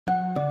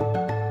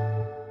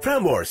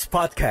Prambors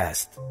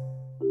Podcast.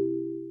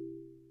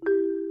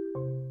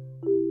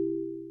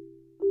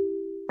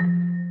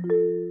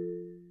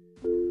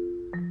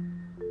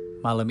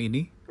 Malam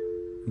ini,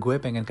 gue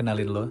pengen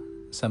kenalin lo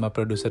sama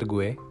produser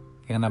gue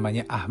yang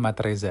namanya Ahmad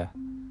Reza,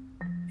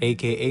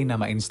 a.k.a.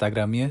 nama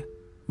Instagramnya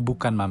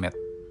bukan Mamet.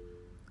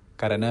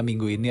 Karena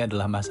minggu ini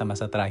adalah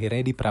masa-masa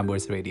terakhirnya di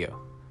Prambors Radio.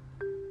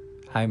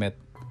 Hai Matt,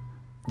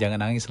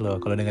 jangan nangis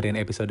lo kalau dengerin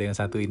episode yang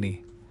satu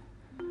ini.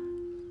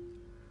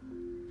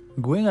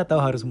 Gue gak tahu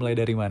harus mulai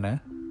dari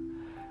mana.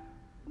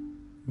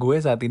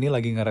 Gue saat ini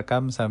lagi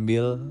ngerekam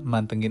sambil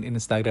mantengin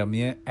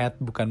Instagramnya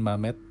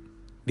 @bukanmamet.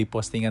 Di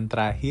postingan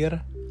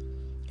terakhir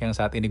yang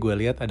saat ini gue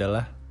lihat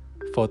adalah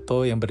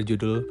foto yang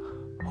berjudul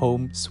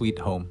Home Sweet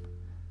Home.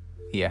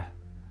 Iya,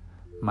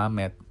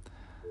 Mamet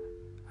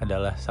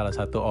adalah salah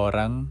satu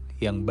orang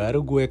yang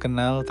baru gue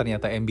kenal.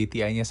 Ternyata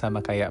MBTI-nya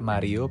sama kayak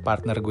Mario,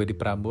 partner gue di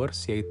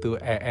Prambors, yaitu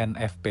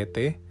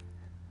ENFPT.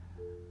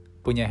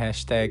 Punya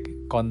hashtag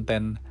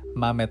konten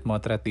Mamet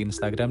Motret di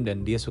Instagram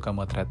dan dia suka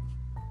motret.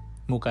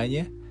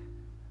 Mukanya,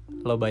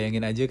 lo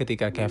bayangin aja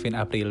ketika Kevin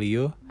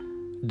Aprilio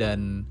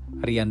dan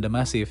Rian The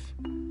Massive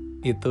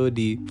itu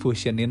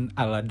difusionin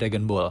ala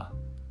Dragon Ball.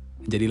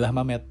 Jadilah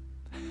Mamet.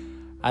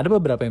 Ada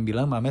beberapa yang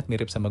bilang Mamet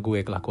mirip sama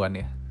gue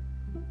kelakuannya.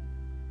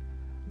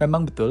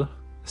 Memang betul,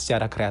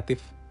 secara kreatif,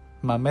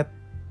 Mamet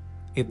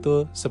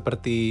itu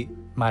seperti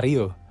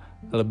Mario,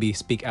 lebih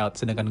speak out,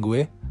 sedangkan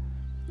gue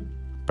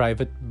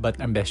private but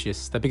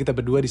ambitious. Tapi kita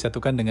berdua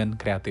disatukan dengan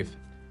kreatif.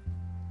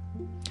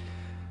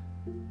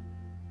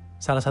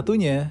 Salah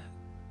satunya,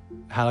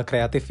 hal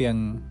kreatif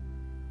yang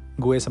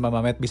gue sama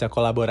Mamet bisa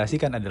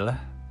kolaborasikan adalah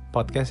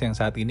podcast yang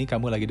saat ini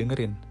kamu lagi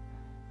dengerin,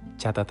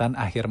 Catatan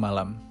Akhir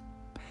Malam.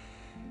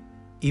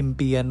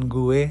 Impian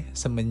gue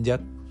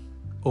semenjak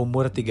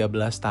umur 13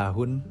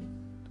 tahun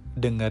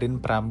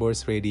dengerin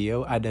Prambors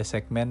Radio ada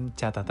segmen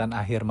Catatan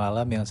Akhir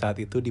Malam yang saat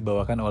itu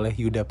dibawakan oleh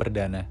Yuda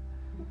Perdana.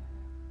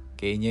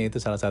 Kayaknya itu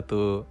salah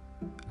satu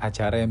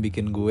acara yang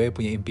bikin gue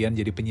punya impian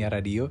jadi penyiar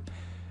radio.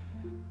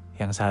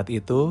 Yang saat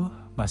itu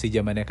masih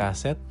zamannya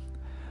kaset.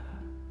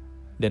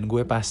 Dan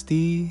gue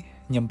pasti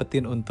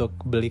nyempetin untuk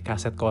beli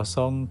kaset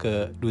kosong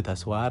ke Duta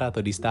Suara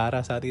atau Distara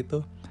saat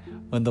itu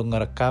untuk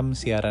ngerekam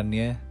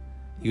siarannya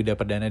Yuda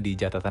Perdana di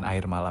Catatan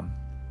Akhir Malam.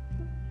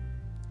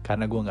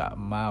 Karena gue gak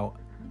mau,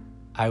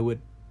 I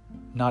would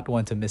not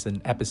want to miss an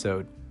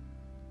episode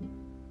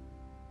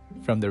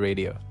from the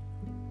radio.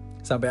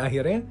 Sampai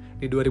akhirnya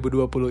di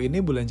 2020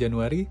 ini bulan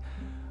Januari,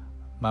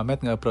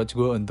 Mamet nge-approach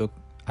gue untuk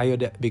ayo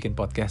bikin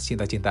podcast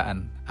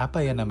cinta-cintaan.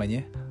 Apa ya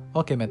namanya?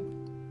 Oke, Matt.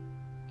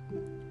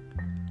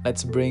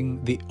 Let's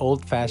bring the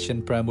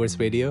old-fashioned Prambors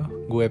Radio.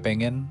 Gue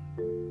pengen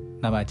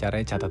nama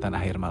acaranya Catatan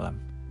Akhir Malam.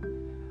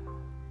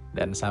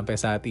 Dan sampai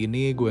saat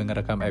ini gue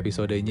ngerekam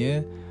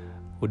episodenya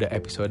udah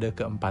episode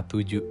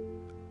ke-47.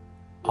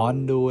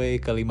 On the way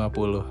ke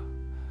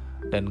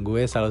 50. Dan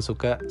gue selalu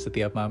suka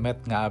setiap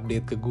Mamet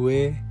nge-update ke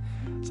gue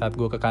saat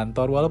gue ke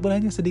kantor, walaupun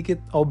hanya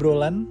sedikit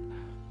obrolan.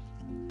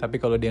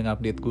 Tapi kalau dia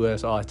nge-update gue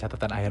soal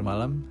Catatan Akhir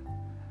Malam,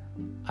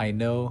 I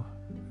know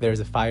there's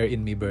a fire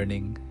in me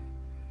burning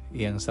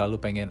yang selalu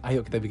pengen,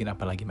 ayo kita bikin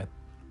apa lagi, Matt?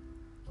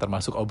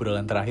 Termasuk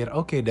obrolan terakhir,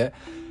 oke,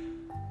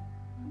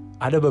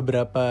 ada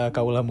beberapa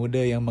kaula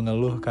muda yang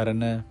mengeluh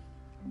karena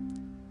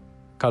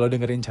kalau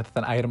dengerin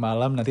Catatan Akhir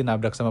Malam nanti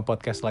nabrak sama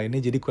podcast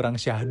lainnya, jadi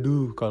kurang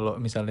syahdu kalau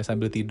misalnya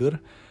sambil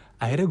tidur.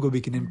 Akhirnya gue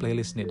bikinin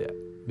playlist nih,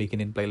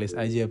 bikinin playlist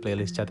aja,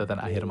 playlist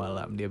Catatan Akhir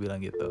Malam. Dia bilang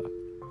gitu.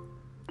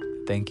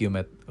 Thank you,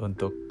 Matt,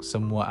 untuk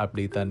semua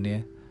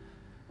update-annya.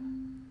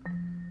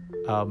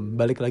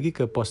 Balik lagi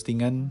ke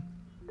postingan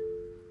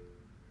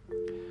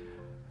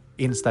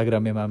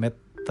Instagramnya Mamet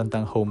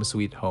tentang Home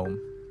Sweet Home.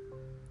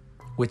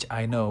 Which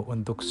I know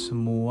untuk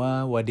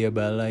semua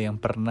wadyabala yang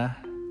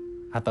pernah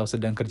atau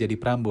sedang kerja di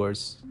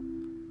Prambors,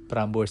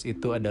 Prambors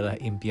itu adalah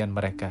impian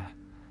mereka.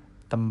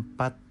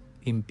 Tempat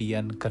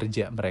impian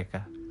kerja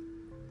mereka.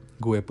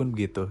 Gue pun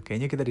begitu.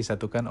 Kayaknya kita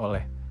disatukan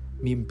oleh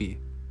mimpi.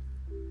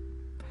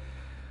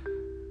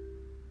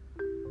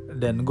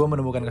 Dan gue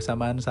menemukan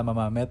kesamaan sama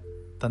Mamet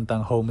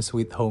tentang Home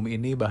Sweet Home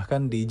ini.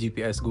 Bahkan di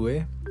GPS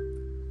gue,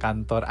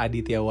 kantor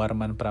Aditya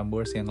Warman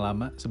Prambors yang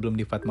lama sebelum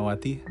di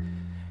Fatmawati,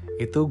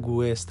 itu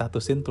gue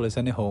statusin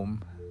tulisannya home.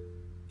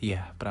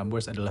 Iya,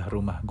 Prambors adalah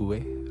rumah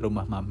gue,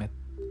 rumah Mamet,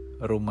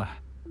 rumah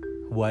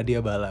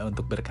wadyabala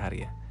untuk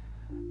berkarya.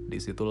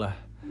 Disitulah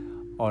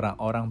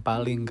orang-orang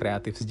paling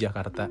kreatif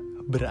se-Jakarta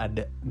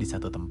berada di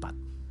satu tempat,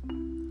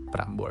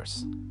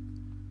 Prambors.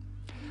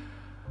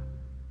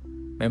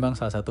 Memang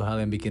salah satu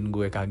hal yang bikin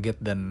gue kaget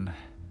dan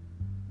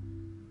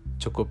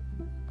cukup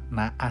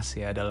naas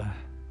ya adalah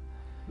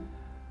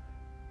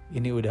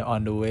ini udah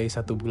on the way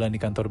 1 bulan di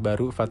kantor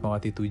baru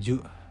Fatmawati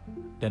 7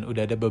 dan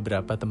udah ada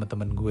beberapa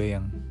teman-teman gue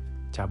yang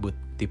cabut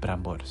di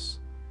Prambors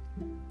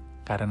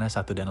karena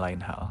satu dan lain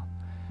hal.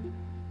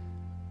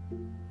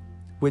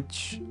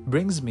 Which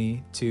brings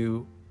me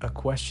to a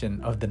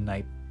question of the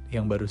night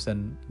yang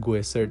barusan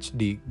gue search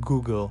di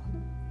Google.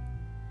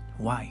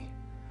 Why?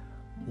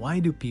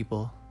 Why do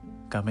people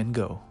come and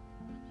go?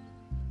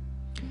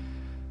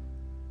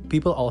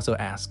 People also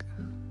ask,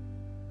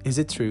 Is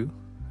it true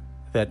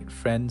that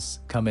friends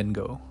come and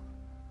go?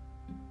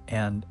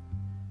 And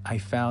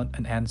I found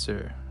an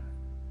answer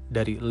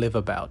dari Live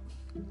About.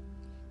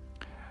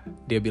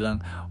 Dia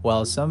bilang,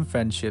 while some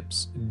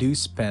friendships do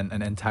spend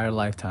an entire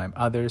lifetime,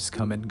 others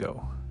come and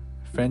go.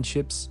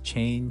 Friendships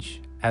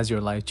change as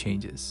your life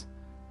changes.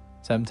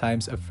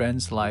 Sometimes a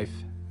friend's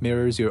life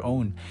mirrors your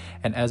own,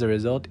 and as a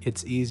result,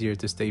 it's easier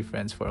to stay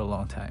friends for a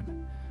long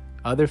time.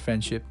 Other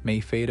friendship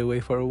may fade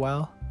away for a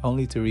while,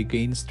 only to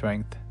regain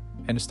strength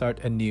and start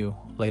anew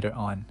later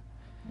on.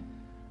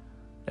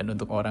 Dan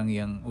untuk orang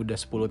yang udah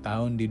 10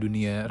 tahun di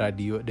dunia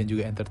radio dan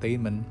juga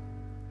entertainment,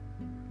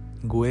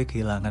 gue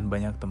kehilangan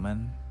banyak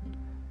teman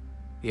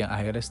yang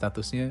akhirnya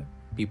statusnya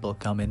people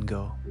come and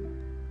go.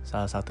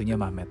 Salah satunya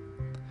Mamet.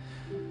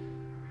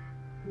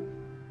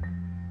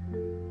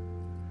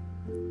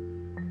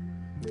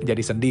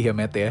 Jadi sedih ya,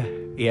 Matt ya.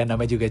 Iya,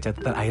 namanya juga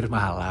catatan akhir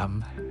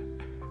malam.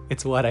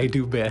 It's what I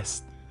do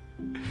best.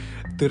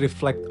 To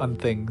reflect on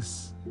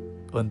things.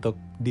 Untuk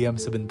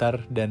diam sebentar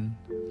dan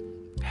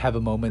have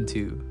a moment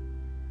to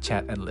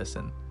chat and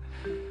listen.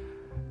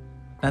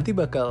 Nanti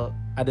bakal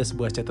ada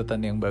sebuah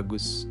catatan yang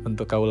bagus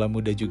untuk kaula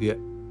muda juga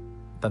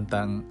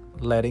tentang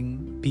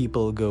letting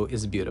people go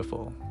is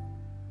beautiful.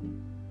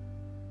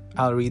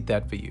 I'll read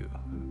that for you.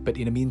 But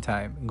in the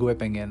meantime, gue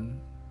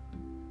pengen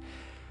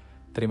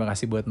terima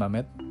kasih buat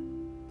Mamet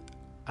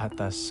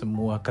atas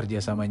semua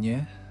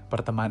kerjasamanya,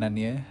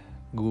 pertemanannya.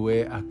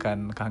 Gue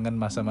akan kangen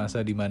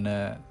masa-masa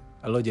dimana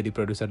lo jadi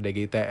produser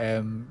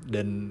DGTM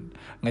dan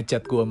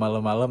ngechat gue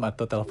malam-malam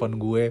atau telepon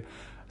gue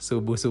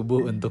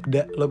subuh-subuh untuk,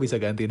 lo bisa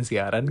gantiin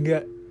siaran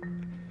gak?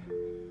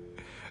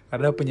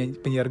 Karena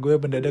penyiar gue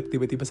mendadak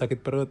tiba-tiba sakit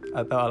perut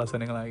atau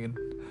alasan yang lain.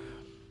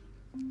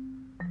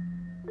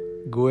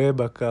 Gue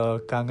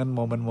bakal kangen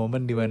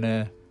momen-momen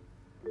dimana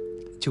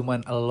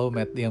cuman lo,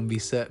 Matt, yang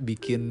bisa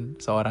bikin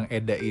seorang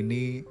Eda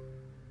ini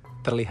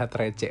terlihat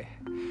receh.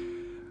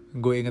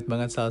 Gue inget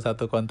banget salah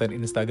satu konten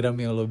Instagram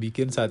yang lo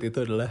bikin saat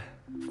itu adalah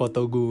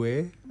foto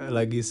gue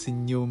lagi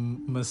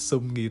senyum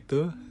mesum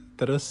gitu.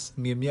 Terus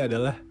meme-nya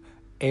adalah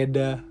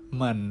Eda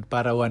Man,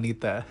 para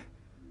wanita.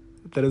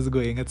 Terus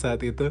gue inget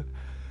saat itu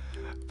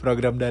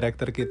program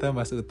director kita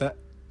Mas Uta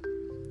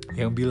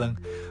yang bilang,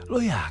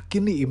 lo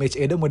yakin nih image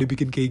Eda mau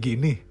dibikin kayak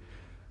gini?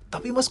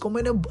 Tapi mas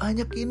komennya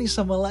banyak ini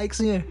sama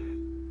likes-nya.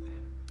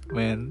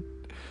 Man,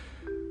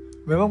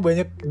 memang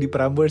banyak di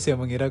Prambors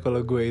yang mengira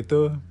kalau gue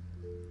itu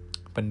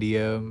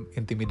pendiam,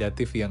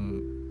 intimidatif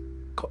yang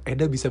kok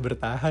Eda bisa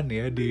bertahan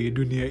ya di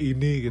dunia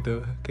ini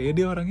gitu. Kayak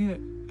dia orangnya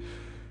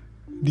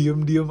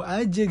diem-diem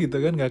aja gitu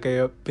kan, gak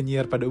kayak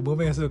penyiar pada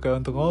umumnya yang suka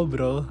untuk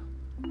ngobrol.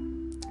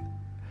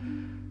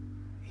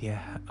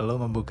 Ya, lo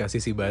membuka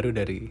sisi baru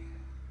dari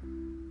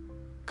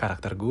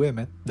karakter gue,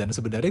 Matt. Dan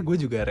sebenarnya gue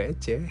juga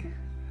receh.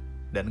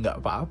 Dan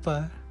gak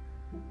apa-apa.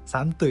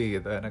 Santuy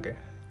gitu anaknya.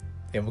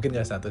 Ya mungkin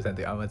gak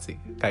santuy-santuy amat sih.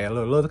 Kayak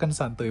lo kan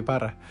santuy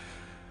parah.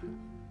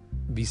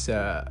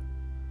 Bisa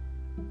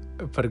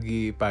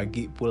pergi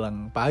pagi,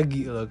 pulang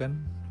pagi lo kan.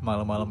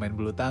 Malam-malam main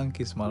bulu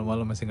tangkis,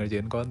 malam-malam masih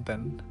ngerjain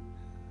konten.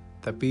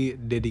 Tapi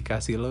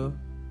dedikasi lo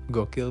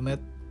gokil, Matt.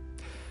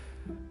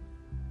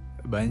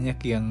 Banyak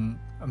yang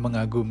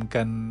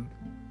mengagumkan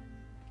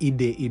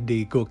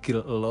ide-ide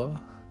gokil lo.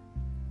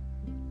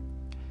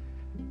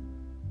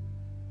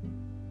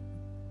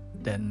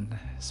 Dan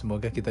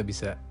semoga kita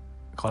bisa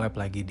collab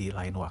lagi di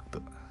lain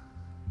waktu.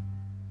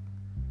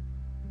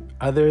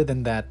 Other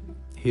than that,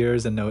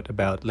 here's a note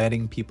about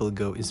letting people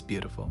go is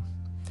beautiful.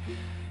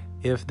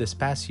 If this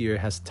past year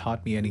has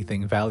taught me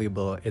anything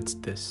valuable, it's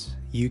this.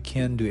 You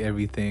can do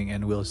everything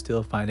and will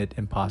still find it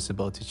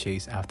impossible to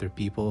chase after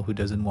people who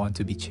doesn't want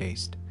to be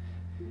chased.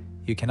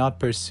 You cannot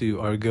pursue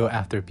or go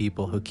after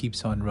people who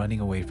keeps on running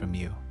away from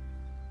you.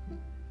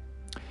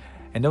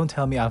 And don't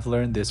tell me I've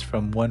learned this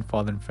from one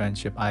fallen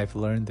friendship. I've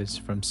learned this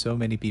from so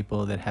many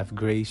people that have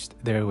graced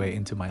their way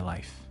into my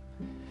life.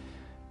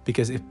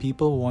 Because if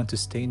people want to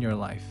stay in your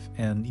life,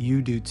 and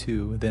you do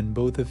too, then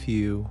both of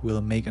you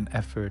will make an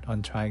effort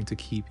on trying to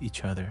keep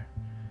each other.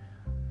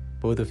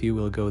 Both of you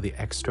will go the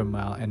extra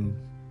mile, and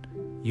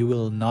you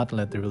will not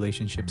let the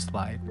relationship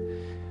slide.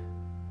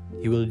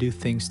 You will do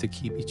things to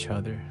keep each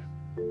other.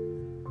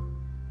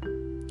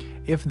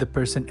 If the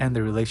person and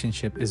the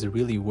relationship is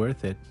really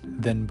worth it,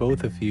 then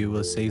both of you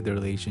will save the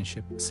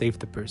relationship, save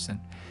the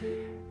person.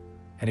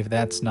 And if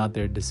that's not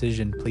their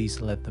decision,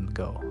 please let them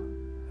go.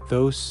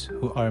 Those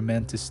who are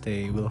meant to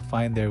stay will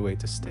find their way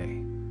to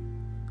stay.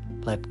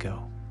 Let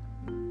go.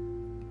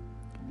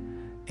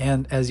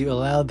 And as you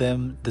allow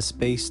them the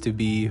space to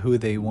be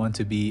who they want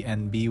to be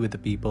and be with the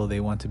people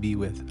they want to be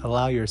with,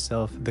 allow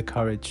yourself the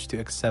courage to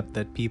accept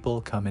that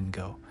people come and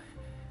go.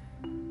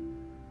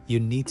 You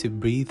need to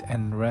breathe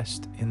and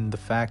rest in the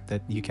fact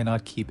that you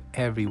cannot keep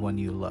everyone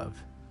you love.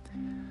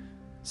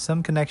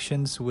 Some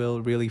connections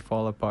will really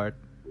fall apart.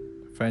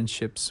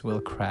 Friendships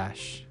will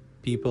crash.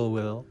 People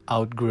will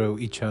outgrow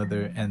each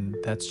other, and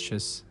that's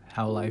just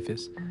how life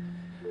is.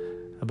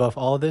 Above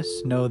all this,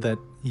 know that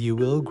You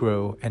will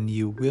grow and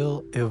you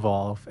will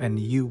evolve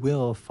and you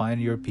will find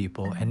your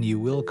people and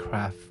you will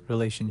craft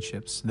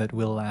relationships that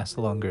will last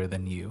longer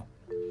than you.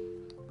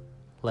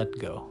 Let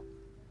go.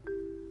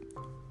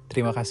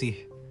 Terima kasih,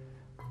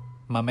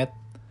 Mamet.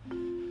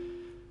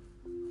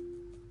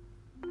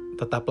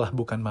 Tetaplah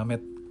bukan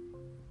Mamet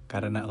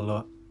karena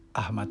lo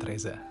Ahmad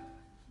Reza.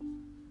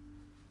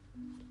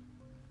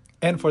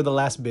 And for the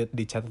last bit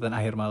di catatan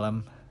akhir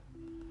malam,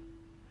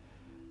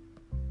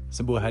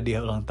 sebuah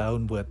hadiah ulang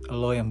tahun buat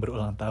lo yang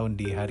berulang tahun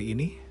di hari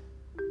ini,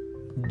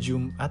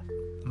 Jumat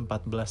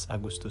 14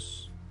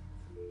 Agustus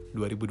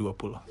 2020.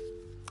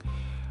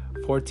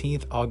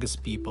 14th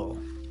August people,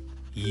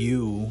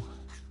 you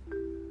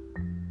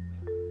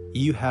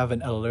have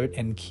an alert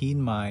and keen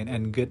mind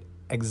and good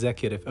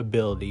executive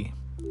ability.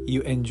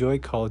 You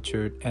enjoy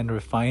cultured and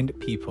refined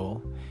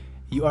people.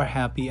 You are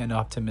happy and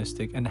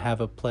optimistic and have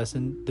a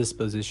pleasant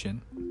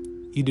disposition.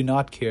 You do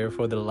not care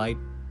for the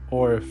light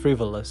or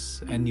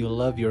frivolous, and you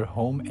love your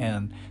home,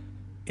 and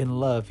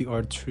in love you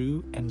are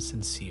true and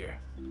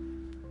sincere.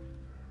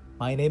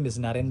 My name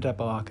is Narendra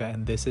Pawaka,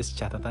 and this is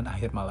Catatan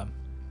Akhir Malam.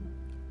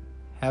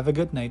 Have a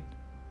good night,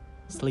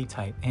 sleep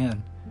tight,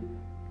 and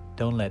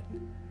don't let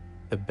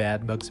the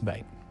bad bugs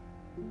bite.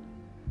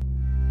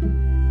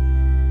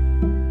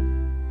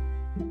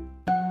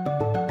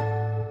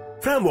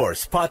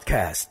 Frameworks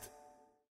Podcast.